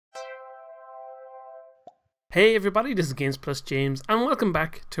Hey everybody, this is Games Plus James and welcome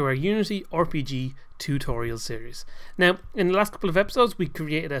back to our Unity RPG tutorial series. Now, in the last couple of episodes we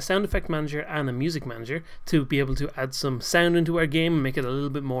created a sound effect manager and a music manager to be able to add some sound into our game and make it a little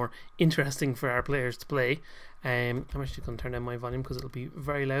bit more interesting for our players to play. I'm actually going to turn down my volume because it'll be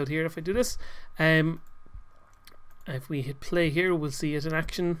very loud here if I do this. If we hit play here, we'll see it in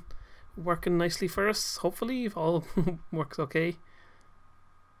action working nicely for us, hopefully, if all works okay.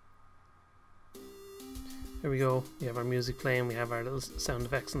 There we go, we have our music playing, we have our little sound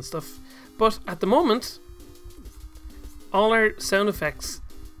effects and stuff. But at the moment, all our sound effects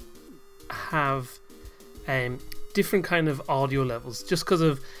have different kind of audio levels, just because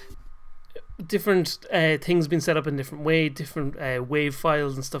of different things being set up in different way, different wave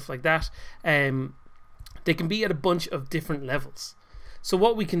files and stuff like that. They can be at a bunch of different levels. So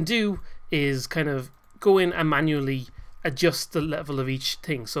what we can do is kind of go in and manually adjust the level of each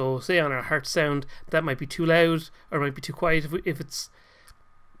thing. So say on our heart sound, that might be too loud or might be too quiet. If it's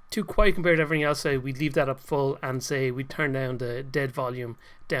too quiet compared to everything else, we'd leave that up full and say we'd turn down the dead volume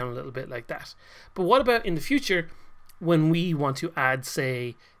down a little bit like that. But what about in the future when we want to add,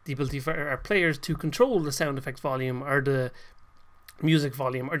 say, the ability for our players to control the sound effects volume or the music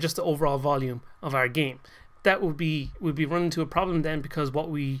volume or just the overall volume of our game? That would be, we'd be running into a problem then, because what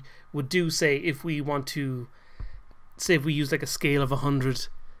we would do, say if we want to, say if we use like a scale of 100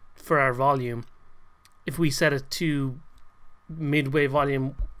 for our volume, if we set it to midway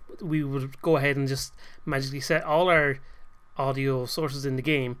volume, we would go ahead and just magically set all our audio sources in the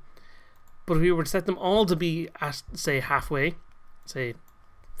game. But if we were to set them all to be at, say, halfway, say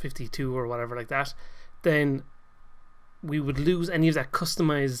 52 or whatever like that, then we would lose any of that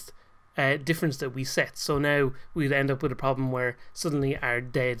customized difference that we set. So now we'd end up with a problem where suddenly our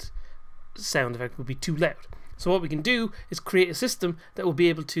dead sound effect would be too loud. So what we can do is create a system that will be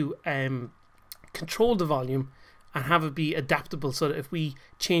able to control the volume and have it be adaptable, so that if we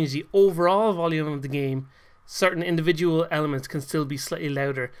change the overall volume of the game, certain individual elements can still be slightly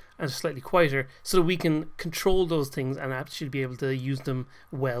louder and slightly quieter, so that we can control those things and actually be able to use them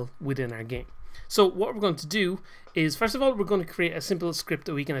well within our game. So what we're going to do is, first of all, we're going to create a simple script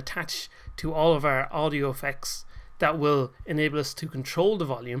that we can attach to all of our audio effects that will enable us to control the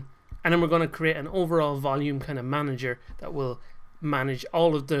volume. And then we're going to create an overall volume kind of manager that will manage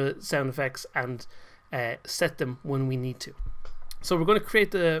all of the sound effects and set them when we need to. So we're going to create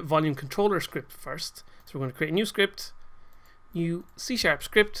the volume controller script first. So we're going to create a new script, new C#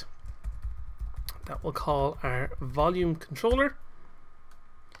 script that we'll call our volume controller.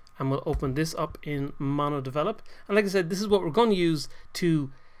 And we'll open this up in MonoDevelop. And like I said, this is what we're going to use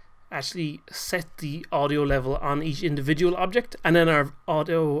to actually set the audio level on each individual object, and then our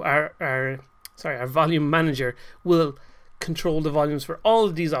volume manager will control the volumes for all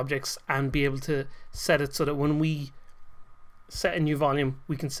of these objects and be able to set it so that when we set a new volume,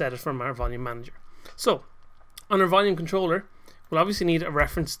 we can set it from our volume manager. So on our volume controller, we'll obviously need a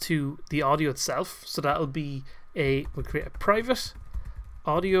reference to the audio itself. So that'll be we'll create a private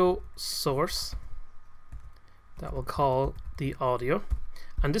audio source that we'll call the audio.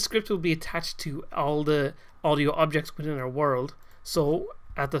 And this script will be attached to all the audio objects within our world. So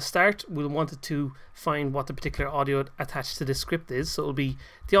at the start, we'll want it to find what the particular audio attached to this script is. So it'll be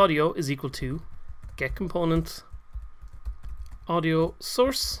the audio is equal to get component audio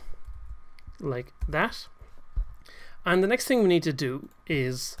source, like that. And the next thing we need to do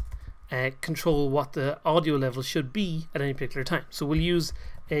is control what the audio level should be at any particular time. So we'll use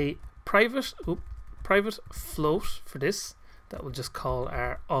a private float for this. That will just call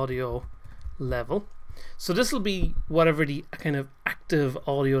our audio level. So this will be whatever the kind of active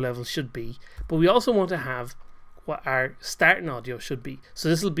audio level should be, but we also want to have what our starting audio should be. So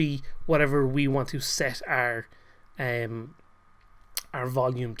this will be whatever we want to set our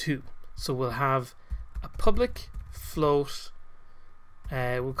volume to. So we'll have a public float,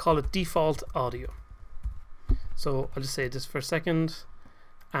 we'll call it default audio. So I'll just say this for a second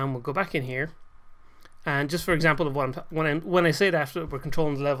and we'll go back in here. And just for example of when I say that we're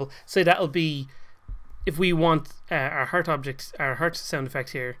controlling the level, say that'll be if we want our heart sound effect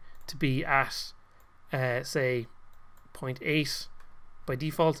here to be at say 0.8 by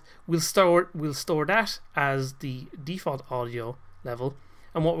default, we'll store that as the default audio level.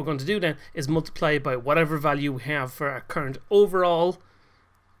 And what we're going to do then is multiply by whatever value we have for our current overall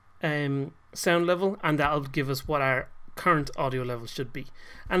sound level, and that'll give us what our current audio level should be.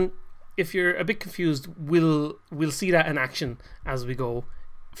 And if you're a bit confused, we'll see that in action as we go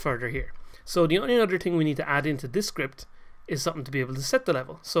further here. So the only other thing we need to add into this script is something to be able to set the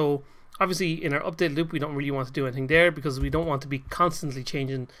level. So Obviously in our update loop we don't really want to do anything there because we don't want to be constantly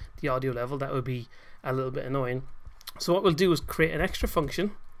changing the audio level. That would be a little bit annoying. So what we'll do is create an extra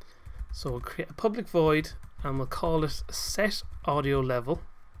function. So we'll create a public void and we'll call it set audio level,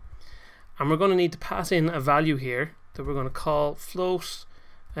 and we're going to need to pass in a value here that we're going to call float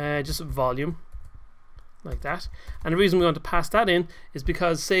just volume, like that. And the reason we want to pass that in is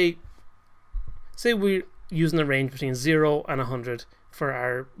because say we're using a range between 0 and 100 for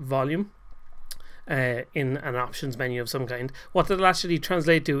our volume in an options menu of some kind. What that'll actually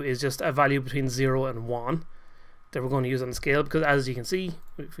translate to is just a value between 0 and 1 that we're going to use on the scale, because as you can see,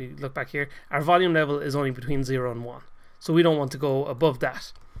 if we look back here, our volume level is only between 0 and 1, so we don't want to go above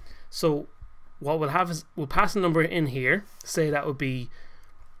that. So what we'll have is we'll pass a number in here. Say that would be,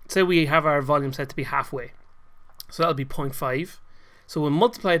 say we have our volume set to be halfway, so that'll be 0.5. So we'll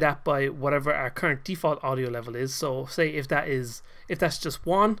multiply that by whatever our current default audio level is. So say if that's just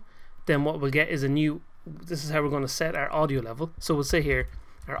 1, then what we'll get is a new, this is how we're going to set our audio level. So we'll say here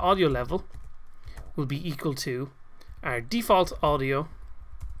our audio level will be equal to our default audio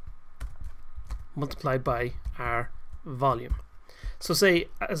multiplied by our volume. So say,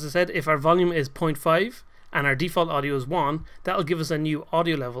 as I said, if our volume is 0.5 and our default audio is 1, that'll give us a new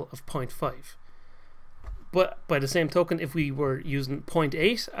audio level of 0.5. But by the same token, if we were using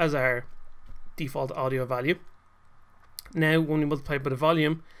 0.8 as our default audio value, now when we multiply by the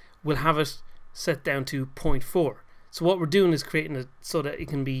volume, we'll have it set down to 0.4. So what we're doing is creating it so that it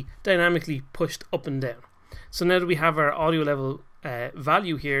can be dynamically pushed up and down. So now that we have our audio level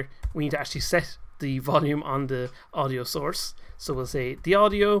value here, we need to actually set the volume on the audio source. So we'll say the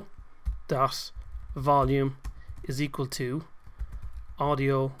audio dot volume is equal to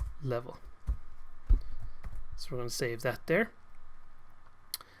audio level. So we're going to save that there.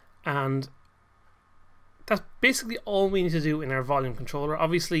 And that's basically all we need to do in our volume controller.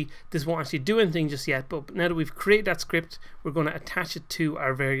 Obviously this won't actually do anything just yet, but now that we've created that script, we're going to attach it to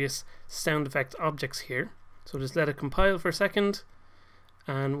our various sound effect objects here. So just let it compile for a second,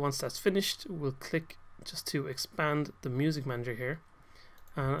 and once that's finished, we'll click just to expand the music manager here,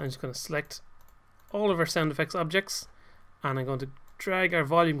 and I'm just going to select all of our sound effects objects, and I'm going to drag our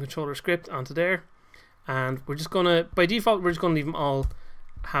volume controller script onto there, and we're just going to, by default, we're just going to leave them all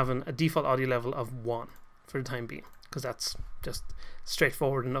having a default audio level of 1 for the time being, because that's just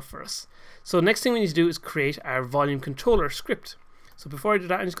straightforward enough for us. So the next thing we need to do is create our volume controller script. So before I do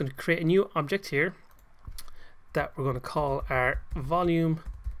that, I'm just going to create a new object here that we're going to call our volume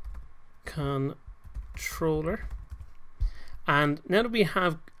controller. And now that we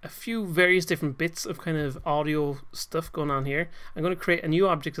have a few various different bits of kind of audio stuff going on here, I'm going to create a new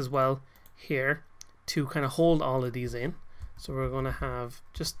object as well here to kind of hold all of these in. So we're going to have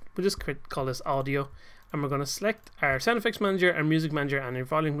we'll just call this audio, and we're going to select our sound effects manager, our music manager, and our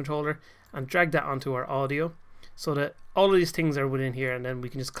volume controller, and drag that onto our audio so that all of these things are within here, and then we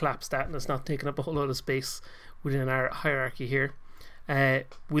can just collapse that and it's not taking up a whole lot of space within our hierarchy here.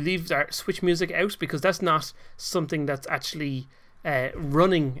 We leave our switch music out because that's not something that's actually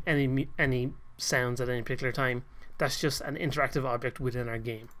running any sounds at any particular time. That's just an interactive object within our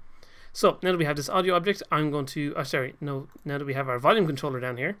game. So now that we have this audio object, I'm going to, now that we have our volume controller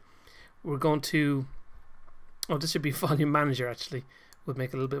down here, we're going to, this should be volume manager actually, would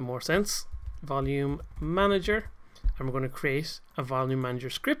make a little bit more sense. Volume manager, and we're going to create a volume manager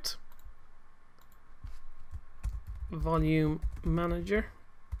script. Volume manager,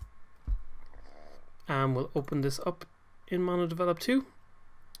 and we'll open this up in MonoDevelop 2,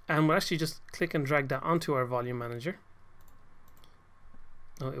 and we'll actually just click and drag that onto our volume manager.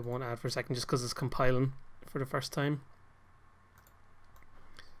 No, it won't add for a second just because it's compiling for the first time.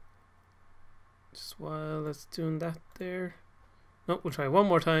 Just while it's doing that there. No, we'll try one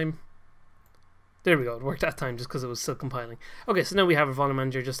more time. There we go, it worked that time just because it was still compiling. Okay, so now we have our volume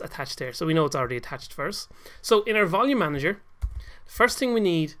manager just attached there, so we know it's already attached for us. So in our volume manager, the first thing we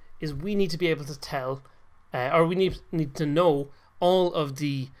need is we need to be able to tell, or we need to know all of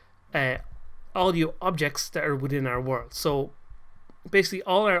the audio objects that are within our world. So basically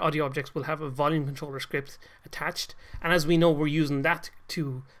all our audio objects will have a volume controller script attached, and as we know we're using that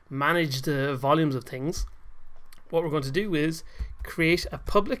to manage the volumes of things, what we're going to do is create a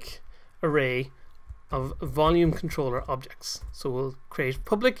public array of volume controller objects. So we'll create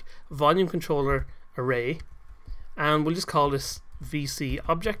public volume controller array, and we'll just call this VC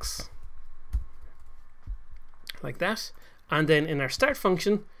objects, like that. And then in our start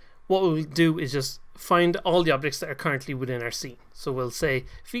function, what we'll do is just find all the objects that are currently within our scene. So we'll say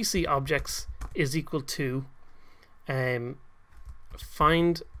VC objects is equal to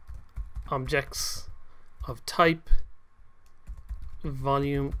find objects of type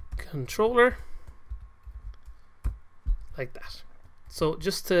volume controller, like that. So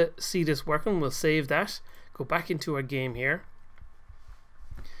just to see this working, we'll save that, go back into our game here.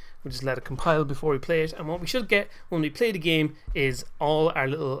 We'll just let it compile before we play it, and what we should get when we play the game is all our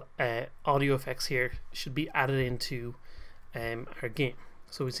little audio effects here should be added into our game.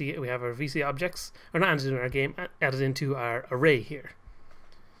 So we see we have our VC objects, or not added in our game, added into our array here.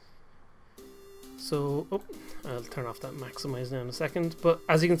 So I'll turn off that maximize now in a second, but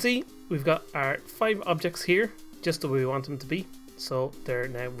as you can see, we've got our 5 objects here just the way we want them to be. So they're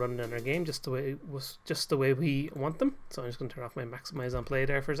now running in our game just the way we want them. So I'm just going to turn off my maximize on play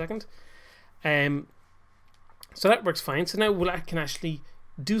there for a second. So that works fine. So now I can actually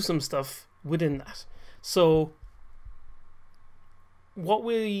do some stuff within that. So what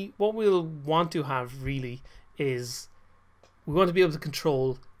we'll want to have really is we want to be able to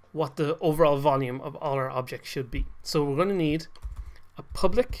control what the overall volume of all our objects should be. So we're going to need a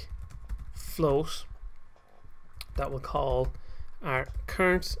public float that we'll call our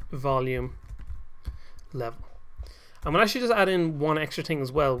current volume level. And we'll actually just add in one extra thing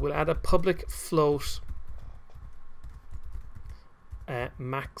as well. We'll add a public float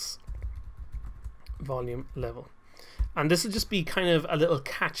max volume level. And this will just be kind of a little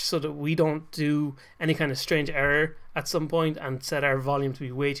catch so that we don't do any kind of strange error at some point and set our volume to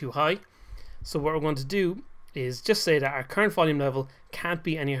be way too high. So what we're going to do is just say that our current volume level can't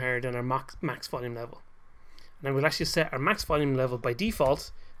be any higher than our max volume level. And then we'll actually set our max volume level by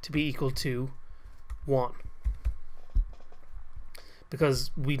default to be equal to 1.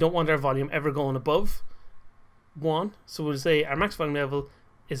 Because we don't want our volume ever going above 1. So we'll say our max volume level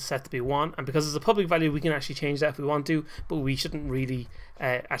is set to be 1, and because it's a public value we can actually change that if we want to, but we shouldn't really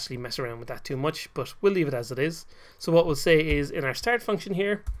actually mess around with that too much, but we'll leave it as it is. So what we'll say is in our start function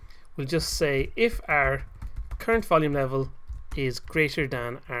here, we'll just say if our current volume level is greater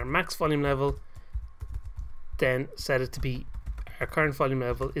than our max volume level, then set it to be our current volume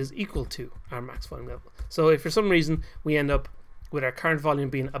level is equal to our max volume level. So if for some reason we end up with our current volume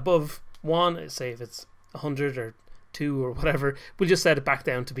being above 1, say if it's 100 or 2 or whatever, we'll just set it back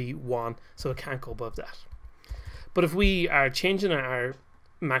down to be 1, so it can't go above that. But if we are changing our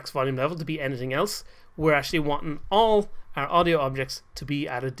max volume level to be anything else, we're actually wanting all our audio objects to be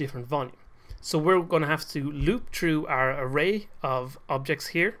at a different volume. So we're going to have to loop through our array of objects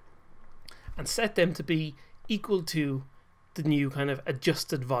here and set them to be equal to the new kind of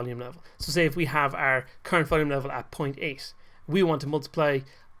adjusted volume level. So say if we have our current volume level at 0.8, we want to multiply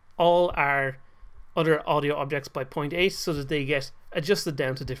all our other audio objects by 0.8 so that they get adjusted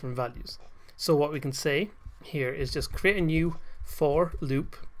down to different values. So what we can say here is just create a new for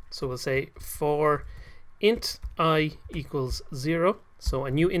loop. So we'll say for int I equals 0, so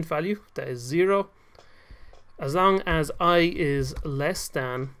a new int value that is 0, as long as I is less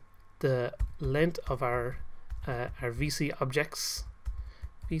than the length of our VC objects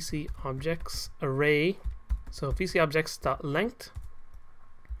array. So VC objects dot length.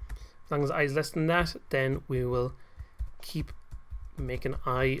 As long as I is less than that, then we will keep making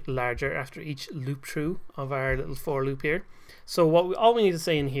I larger after each loop through of our little for loop here. So all we need to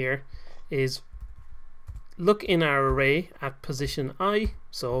say in here is look in our array at position I.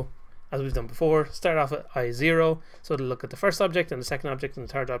 So as we've done before, start off at I0, so it'll look at the first object and the second object and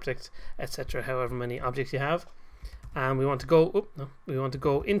the third object, etc. However many objects you have. And we want to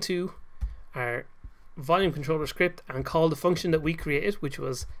go into our volume controller script and call the function that we created, which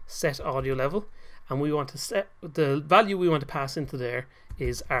was set audio level, and we want to set the value we want to pass into there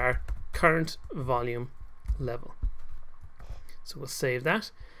is our current volume level. So we'll save that,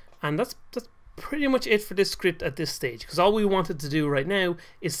 and that's pretty much it for this script at this stage, because all we wanted to do right now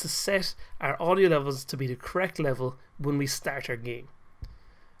is to set our audio levels to be the correct level when we start our game.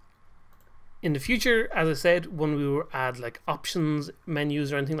 In the future, as I said, when we will add like options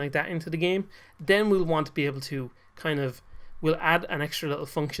menus or anything like that into the game, then we'll want to be able to we'll add an extra little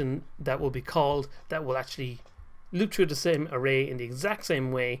function that will be called that will actually loop through the same array in the exact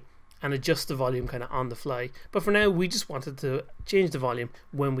same way and adjust the volume kind of on the fly. But for now, we just wanted to change the volume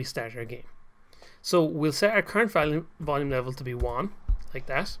when we start our game. So we'll set our current volume level to be 1, like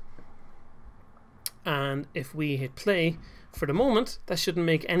that. And if we hit play, for the moment, that shouldn't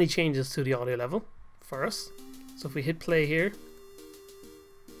make any changes to the audio level for us. So if we hit play here,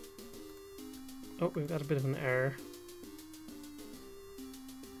 oh, we've got a bit of an error.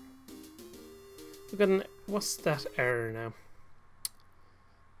 We've got what's that error now?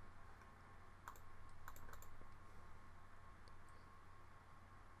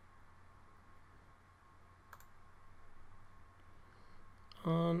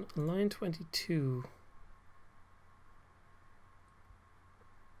 On line 22.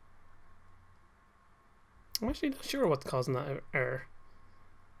 actually not sure what's causing that error.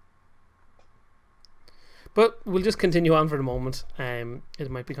 But we'll just continue on for the moment. It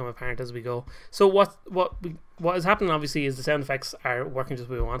might become apparent as we go. So what is happening obviously is the sound effects are working just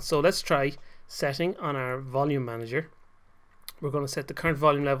the way we want. So let's try setting on our volume manager. We're going to set the current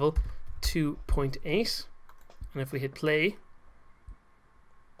volume level to 0.8, and if we hit play,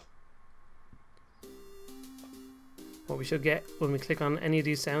 what we should get when we click on any of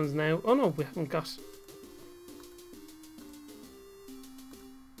these sounds now, oh no, we haven't got.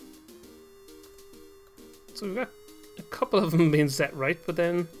 So we've got a couple of them being set right, but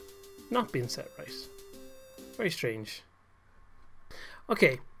then not being set right. Very strange.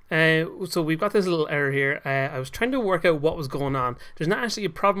 Okay, so we've got this little error here. I was trying to work out what was going on. There's not actually a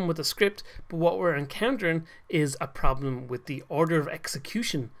problem with the script, but what we're encountering is a problem with the order of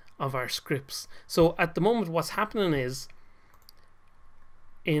execution of our scripts. So at the moment what's happening is,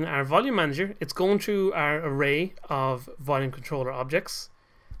 in our volume manager, it's going through our array of volume controller objects,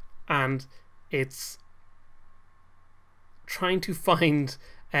 and it's trying to find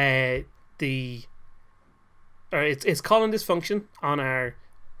it's calling this function on our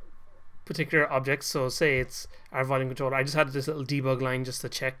particular objects. So say it's our volume controller. I just had this little debug line just to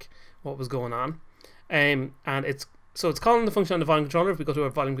check what was going on, and it's calling the function on the volume controller. If we go to our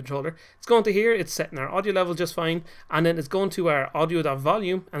volume controller, it's going to here, it's setting our audio level just fine, and then it's going to our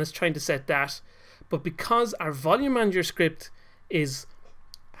audio.volume and it's trying to set that. But because our volume manager script is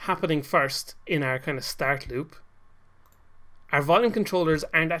happening first in our kind of start loop, our volume controllers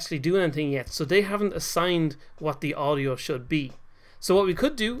aren't actually doing anything yet, so they haven't assigned what the audio should be. So what we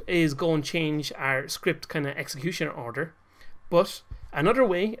could do is go and change our script kind of execution order. But another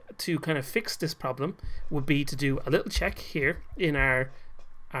way to kind of fix this problem would be to do a little check here in our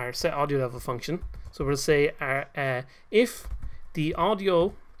set audio level function. So we'll say if the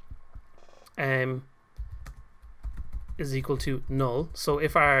audio is equal to null, so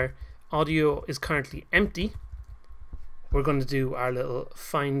if our audio is currently empty, we're going to do our little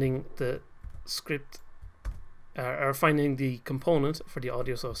finding the script or finding the component for the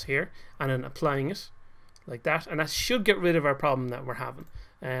audio source here, and then applying it like that, and that should get rid of our problem that we're having.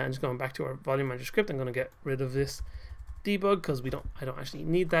 I'm just going back to our volume manager script. I'm going to get rid of this debug because I don't actually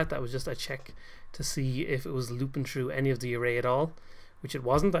need that. That was just a check to see if it was looping through any of the array at all, which it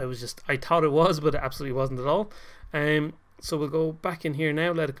wasn't. I thought it was, but it absolutely wasn't at all. So we'll go back in here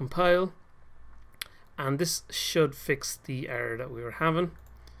now, let it compile, and this should fix the error that we were having.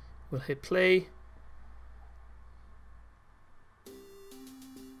 We'll hit play,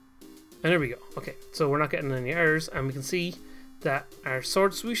 and there we go. Okay, so we're not getting any errors, and we can see that our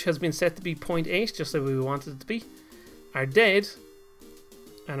sword swoosh has been set to be 0.8, just like we wanted it to be. Our dead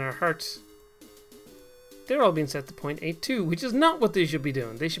and our hurt, they're all being set to 0.82, which is not what they should be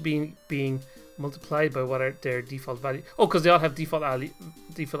doing. They should be being multiplied by what are their default value. Oh, because they all have default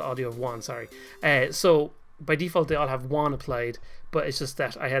audio of 1, sorry. So by default they all have 1 applied, but it's just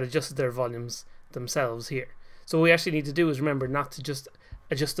that I had adjusted their volumes themselves here. So what we actually need to do is remember not to just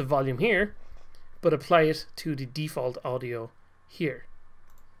adjust the volume here, but apply it to the default audio here.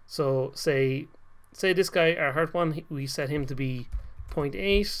 So say this guy, our hurt one, we set him to be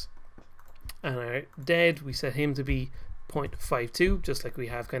 0.8, and our dead, we set him to be 0.52, just like we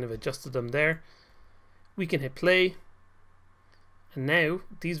have kind of adjusted them there. We can hit play, and now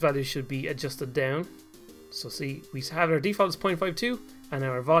these values should be adjusted down. So see, we have our default is 0.52, and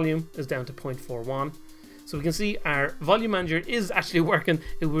our volume is down to 0.41. So we can see our volume manager is actually working.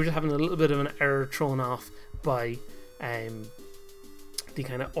 We're just having a little bit of an error thrown off by the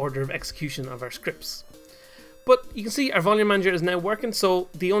kind of order of execution of our scripts. But you can see our volume manager is now working, so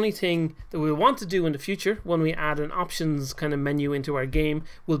the only thing that we want to do in the future when we add an options kind of menu into our game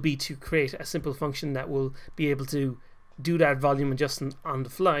will be to create a simple function that will be able to do that volume adjustment on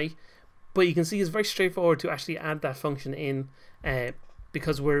the fly. But you can see it's very straightforward to actually add that function in,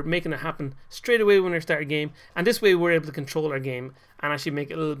 because we're making it happen straight away when we start a game, and this way we're able to control our game and actually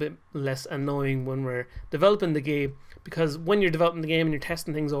make it a little bit less annoying when we're developing the game, because when you're developing the game and you're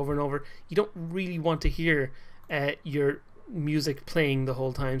testing things over and over, you don't really want to hear your music playing the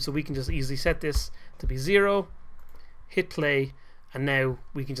whole time. So we can just easily set this to be 0, hit play, and now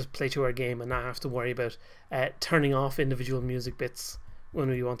we can just play through our game and not have to worry about turning off individual music bits when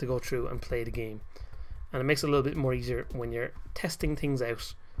we want to go through and play the game. And it makes it a little bit more easier when you're testing things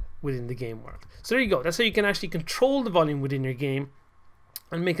out within the game world. So there you go. That's how you can actually control the volume within your game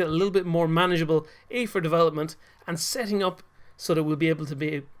and make it a little bit more manageable, for development and setting up so that we'll be able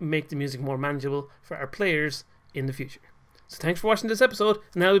to make the music more manageable for our players in the future. So thanks for watching this episode,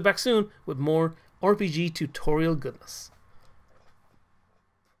 and I'll be back soon with more RPG tutorial goodness.